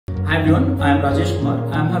Hi everyone, I am Rajesh Kumar.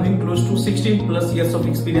 I am having close to 16 plus years of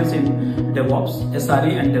experience in Devops,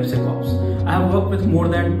 SRE and DevSecOps. I have worked with more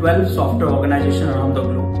than 12 software organizations around the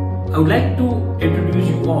globe. I would like to introduce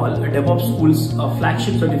you all a Devops School's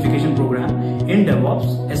flagship certification program in Devops,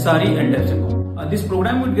 SRE and DevSecOps. This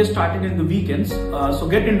program will get started in the weekends, so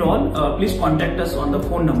get enrolled. Please contact us on the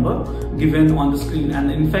phone number given on the screen, and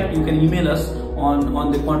in fact you can email us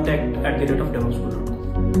on the contact@devopschool.com.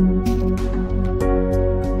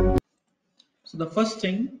 So the first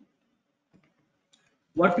thing,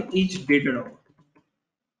 what is Datadog?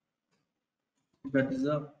 That is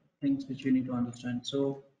the things which you need to understand.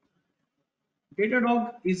 So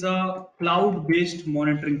Datadog is a cloud-based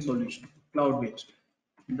monitoring solution. Cloud-based.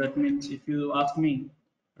 That means if you ask me,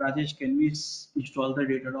 Rajesh, can we install the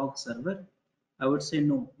Datadog server? I would say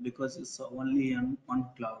no, because it's only on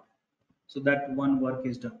cloud. So that one work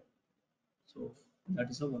is done. So that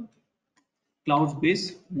is a one thing.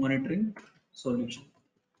 Cloud-based monitoring solution.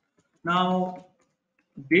 Now,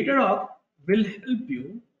 Datadog will help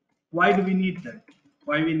you. Why do we need that?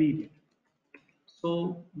 Why we need it?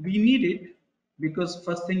 So we need it because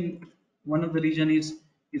first thing, one of the reason is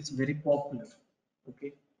it's very popular.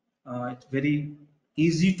 Okay, it's very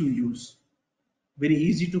easy to use, very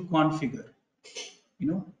easy to configure.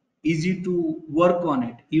 Easy to work on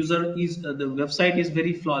it. User is the website is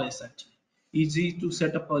very flawless actually. Easy to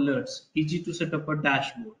set up alerts, easy to set up a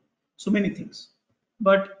dashboard. So many things.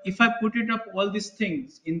 But if I put it up all these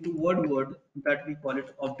things into word that we call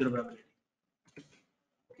it observability.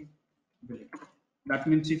 Okay. Brilliant. That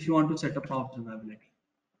means if you want to set up observability,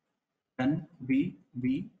 then we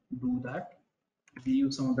do that. We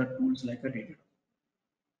use some of the tools like a Datadog.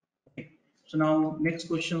 Okay. So now next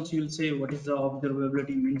questions you'll say what is the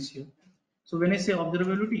observability means here. So when I say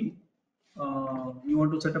observability, you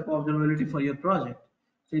want to set up observability for your project.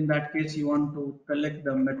 So in that case, you want to collect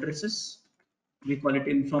the matrices. We call it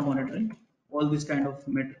infra monitoring. All this kind of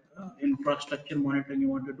infrastructure monitoring you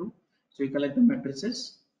want to do. So you collect the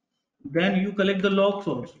matrices. Then you collect the logs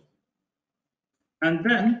also. And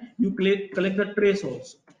then you collect the trace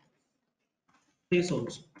also.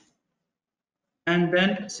 And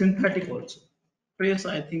then synthetic also. Trace,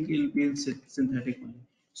 I think it will be in synthetic only.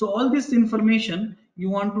 So all this information, you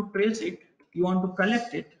want to trace it, you want to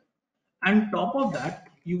collect it, and top of that,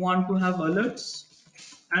 you want to have alerts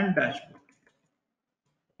and dashboard.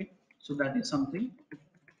 Okay? So that is something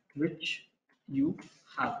which you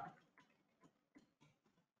have.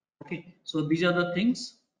 Okay, so these are the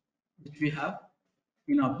things which we have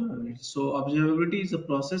in observability. So observability is a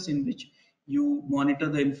process in which you monitor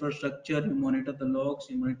the infrastructure, you monitor the logs,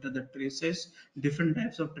 you monitor the traces, different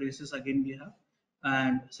types of traces again we have,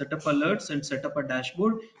 and set up alerts and set up a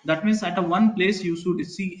dashboard. That means at a one place you should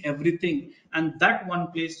see everything, and that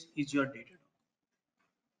one place is your data.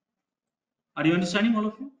 Are you understanding, all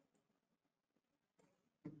of you?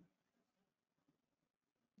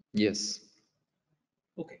 Yes.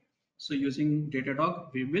 Okay. So using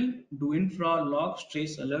Datadog, we will do infra, logs,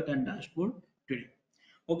 trace, alert, and dashboard today.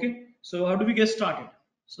 Okay. So how do we get started?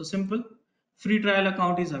 So simple. Free trial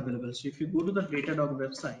account is available. So if you go to the Datadog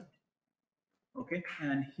website, okay,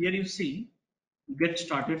 and here you see get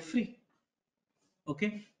started free.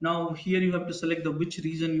 Okay. Now here you have to select the which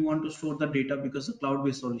region you want to store the data because the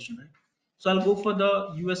cloud-based solution, right? So I'll go for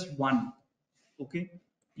the US1. Okay.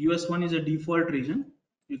 US1 is a default region.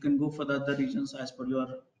 You can go for the other regions as per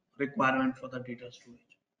your requirement for the data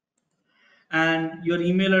storage. And your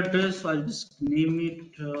email address, I'll just name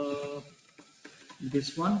it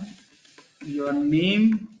this one. Your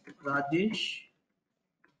name, Rajesh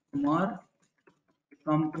Kumar,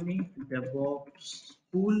 company, Devops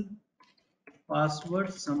school,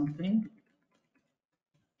 password something,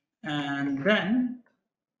 and then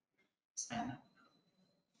sign up.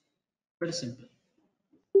 Very simple.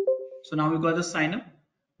 So now we got the sign up.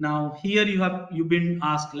 Now here you've been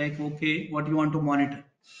asked like, okay, what you want to monitor?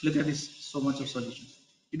 Look at this, so much of solution.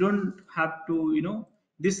 You don't have to,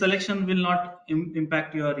 this selection will not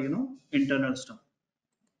impact your, internal stuff.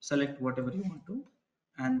 Select whatever you want to,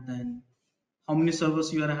 and then how many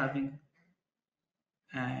servers you are having,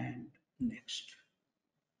 and next.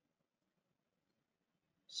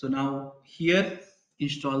 So now here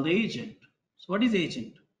install the agent. So what is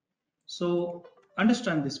agent? So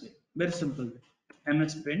understand this way, very simple way.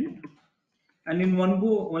 MS Paint, and in one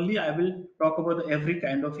go only I will talk about every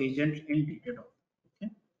kind of agent in Datadog.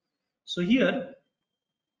 Okay. So here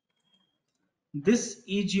this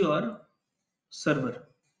is your server.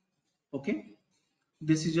 Okay.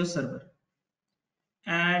 This is your server,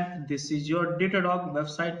 and this is your Datadog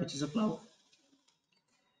website, which is a cloud.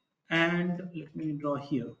 And let me draw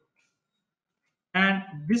here. and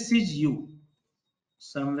this is you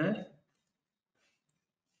somewhere.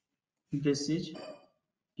 This is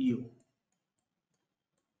you.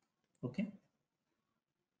 Okay.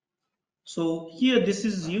 So here this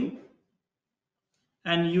is you,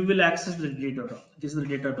 and you will access the Datadog. This is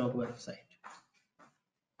the Datadog website.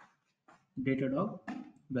 Datadog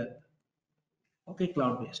web. Okay,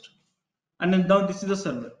 cloud based. And then now this is the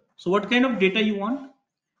server. So what kind of data you want?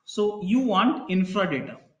 So you want infra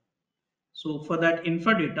data. So for that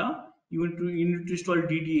infra data, you need to install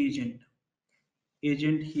DD agent.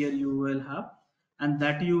 Agent here you will have, and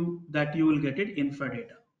that you will get it infra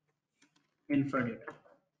data. Infra data.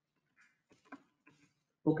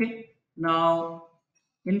 Okay. Now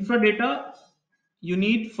infra data, you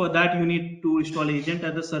need to install agent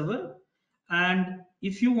at the server, and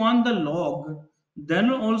if you want the log,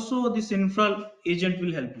 then also this infra agent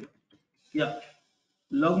will help you. Yeah,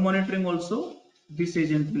 log monitoring also, this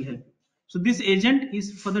agent will help you. So this agent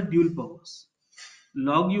is for the dual purpose.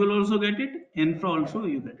 Log you will also get it, infra also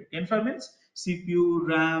you get it. Infra means CPU,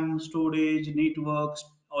 RAM, storage, networks,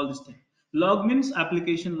 all these things. Log means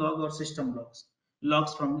application log or system logs.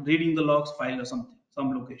 Logs from reading the logs file or something,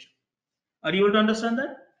 some location. Are you able to understand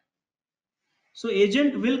that? So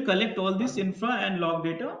agent will collect all this infra and log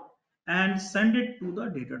data and send it to the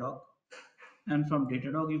Datadog. And from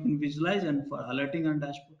Datadog you can visualize and for alerting and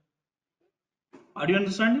dashboard. Are you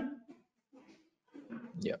understanding?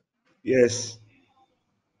 Yeah. Yes.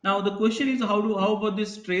 Now the question is how about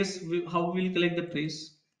this trace? How we'll collect the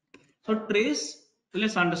trace? So trace,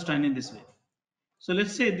 let's understand in this way. So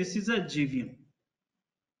let's say this is a JVM,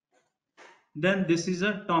 then this is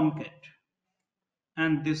a Tomcat,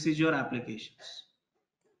 and this is your applications.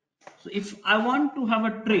 So if I want to have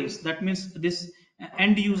a trace, that means this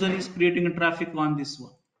end user is creating a traffic on this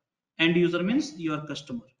one. End user means your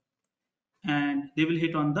customer, and they will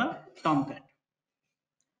hit on the Tomcat.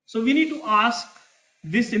 So we need to ask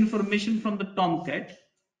this information from the Tomcat.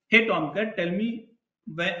 Hey Tomcat, tell me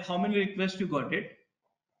how many requests you got it.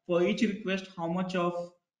 For each request, how much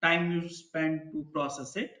of time you spend to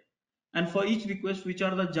process it. And for each request, which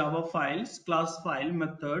are the Java files, class file,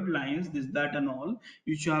 method, lines, this, that, and all,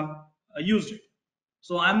 you should have used it.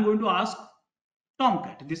 So I'm going to ask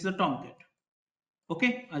Tomcat. This is a Tomcat.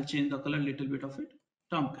 Okay, I'll change the color a little bit of it.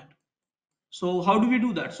 Tomcat. So how do we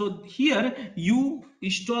do that? So here you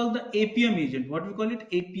install the APM agent. What we call it?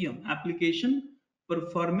 APM, Application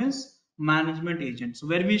Performance Management Agent. So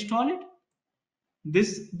where we install it?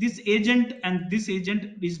 This agent and this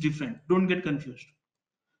agent is different. Don't get confused.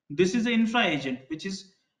 This is the infra agent which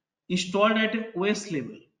is installed at OS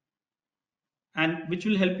level and which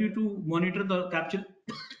will help you to monitor the capture.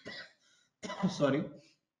 Sorry,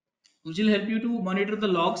 which will help you to monitor the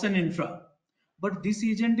logs and infra. But this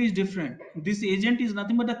agent is different. This agent is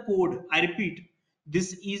nothing but the code. I repeat,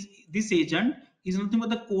 this agent is nothing but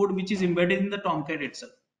the code which is embedded in the Tomcat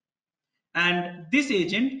itself. And this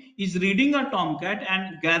agent is reading a Tomcat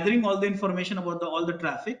and gathering all the information about all the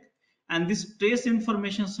traffic, and this trace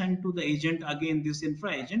information sent to the agent, again this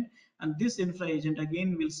infra agent, and this infra agent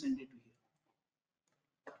again will send it to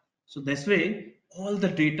here. So this way all the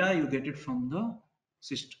data you get it from the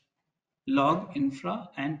system, log, infra,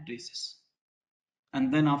 and traces.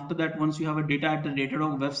 And then after that, once you have a data at the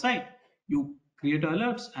Datadog website, you create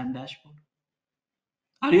alerts and dashboard.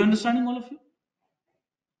 Are you understanding, all of you?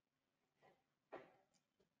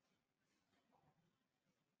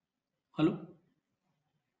 Hello? So,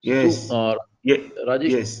 Yes. Yeah.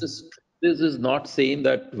 Rajesh, Yes. this is not saying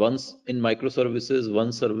that once in microservices,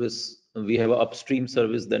 one service, we have a upstream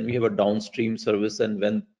service, then we have a downstream service, and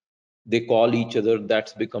when they call each other,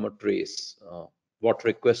 that's become a trace. What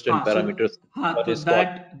request and parameters one So is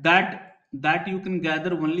called. that you can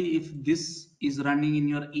gather only if this is running in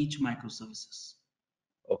your each microservices.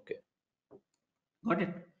 Okay. Got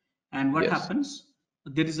it? And what Yes. happens?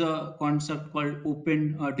 There is a concept called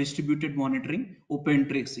open distributed monitoring, open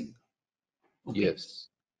tracing. Okay. Yes.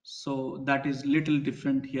 So that is little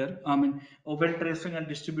different here. I mean, open tracing and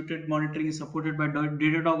distributed monitoring is supported by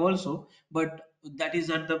Datadog also, but that is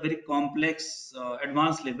at the very complex,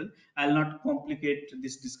 advanced level. I'll not complicate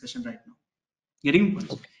this discussion right now. Getting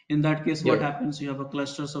points. Okay. In that case, Yeah. what happens? You have a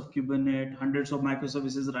clusters of Kubernetes, hundreds of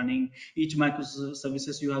microservices running. Each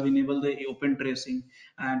microservices you have enabled the open tracing,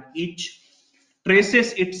 and each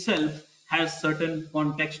traces itself has certain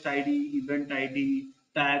context ID, event ID,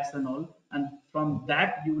 tags, and all. And from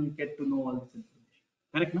that, you will get to know all this information.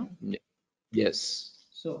 Correct now? Yes.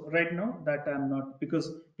 So right now that I'm not,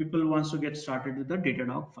 because people wants to get started with the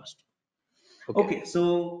Datadog first. Okay. Okay,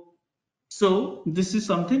 so this is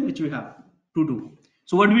something which we have to do.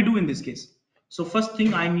 So what do we do in this case? So first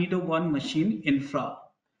thing I need a one machine infra.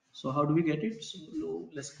 So how do we get it? So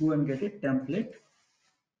let's go and get it template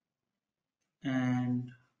and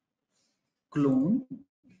clone.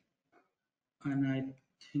 And I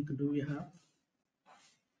think do we have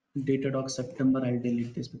Datadog September? I'll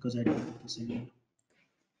delete this because I deleted this anyway.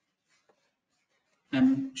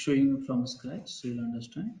 I'm showing you from scratch so you'll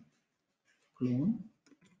understand. Clone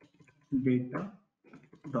data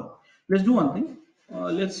dog. Let's do one thing.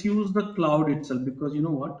 Let's use the cloud itself because you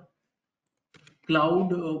know what?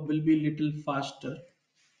 Cloud will be little faster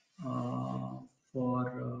uh,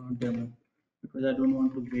 for demo because I don't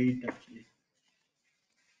want to wait actually.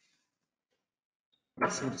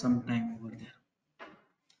 Save some time over there.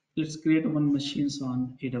 Let's create one machines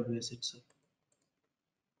on AWS itself.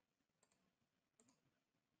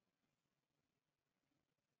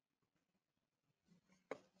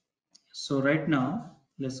 So right now,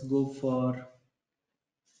 let's go for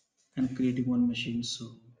and creating one machine.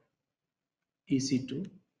 So EC2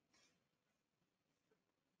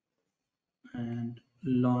 and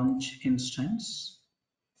launch instance.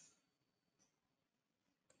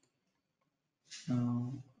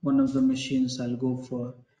 One of the machines I'll go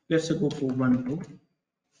for, let's go for Ubuntu,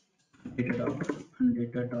 Datadog, and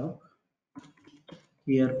Datadog.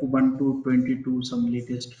 Here Ubuntu 22, some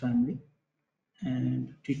latest family,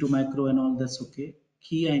 and T2 micro and all that's okay.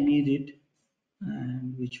 Key I need it,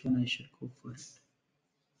 and which one I should go for it.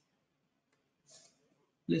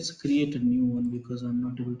 Let's create a new one because I'm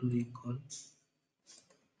not able to recall.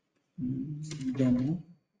 Demo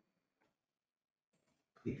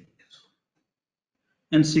create.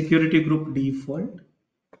 And security group default,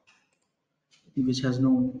 which has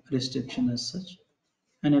no restriction as such,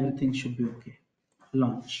 and everything should be okay.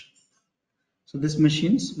 Launch. So this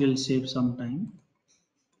machines will save some time.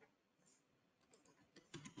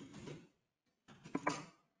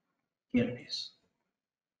 Here it is.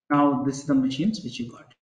 Now this is the machines which you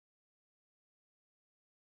got.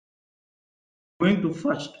 Going to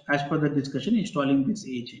first, as per the discussion, installing this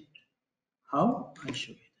agent. How? I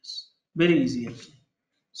show you this. Very easy actually.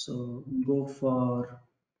 So go for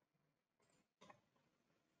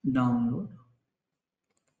download.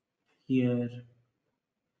 Here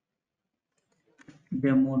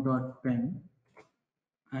demo.pen.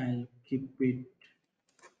 I'll keep it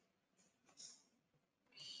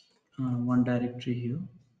one directory here.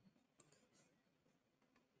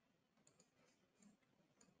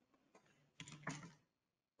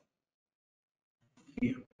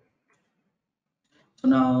 Here. So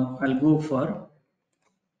now I'll go for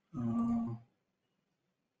uh,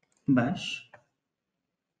 bash.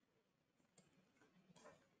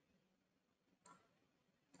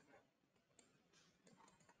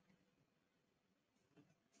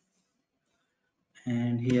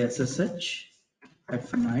 And here ssh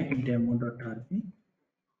 -i demo.rb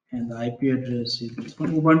and the IP address is this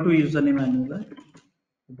one. Ubuntu username I know that.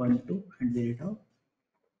 Ubuntu and the data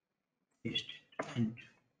paste it and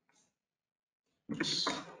yes.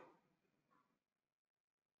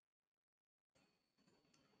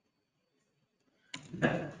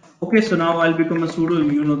 Okay, so now I'll become a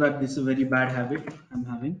sudo. You know that this is a very bad habit I'm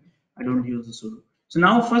having. I don't use the sudo. So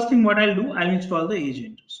now first thing what I'll do, I'll install the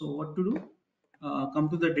agent. So what to do? Come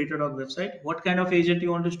to the Datadog website. What kind of agent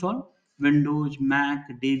you want to install? Windows, Mac,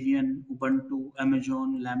 Debian, Ubuntu,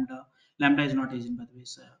 Amazon, Lambda. Lambda is not agent by the way,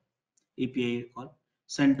 it's API call,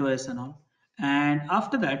 CentOS and all. And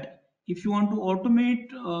after that, if you want to automate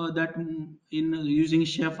that in using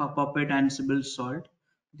Chef or Puppet and Sibyl Salt,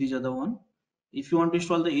 these are the one. If you want to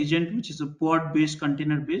install the agent, which is a pod based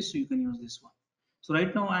container based, so you can use this one. So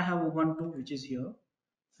right now I have Ubuntu, which is here,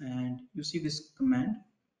 and you see this command,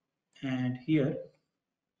 and here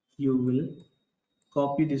you will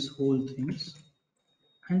copy this whole things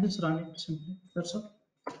and just run it simply. That's all.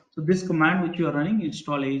 So this command which you are running,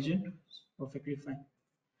 install agent, perfectly fine.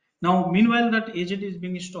 Now, meanwhile, that agent is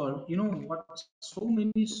being installed. You know what? So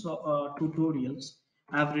many tutorials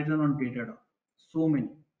I have written on Datadog. So many.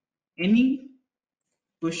 Any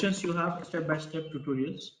questions you have, step-by-step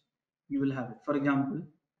tutorials, you will have it. For example,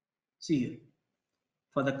 see here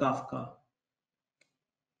for the Kafka.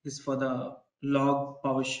 This is for the log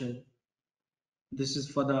PowerShell. This is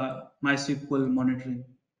for the MySQL monitoring.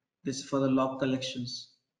 This is for the log collections.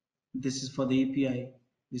 This is for the API.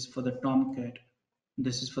 This is for the Tomcat.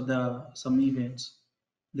 This is for the some events.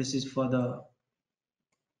 This is for the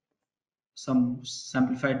some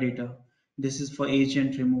simplified data. This is for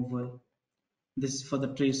agent removal. This is for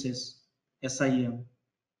the traces, SIM,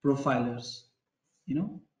 profilers, you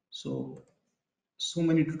know. So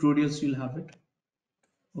many tutorials you'll have it.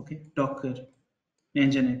 Okay, Docker,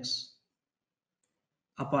 Nginx,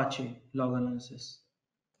 Apache log analysis,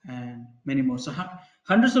 and many more. So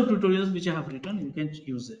hundreds of tutorials which I have written, you can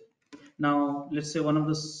use it. Now let's say one of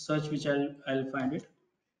the search which I'll find it,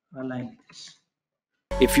 like this.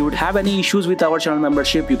 If you would have any issues with our channel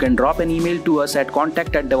membership, you can drop an email to us at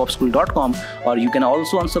contact@devopschool.com, or you can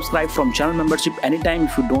also unsubscribe from channel membership anytime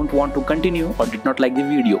if you don't want to continue or did not like the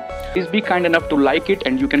video. Please be kind enough to like it,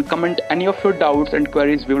 and you can comment any of your doubts and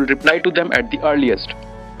queries. We will reply to them at the earliest.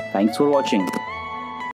 Thanks for watching.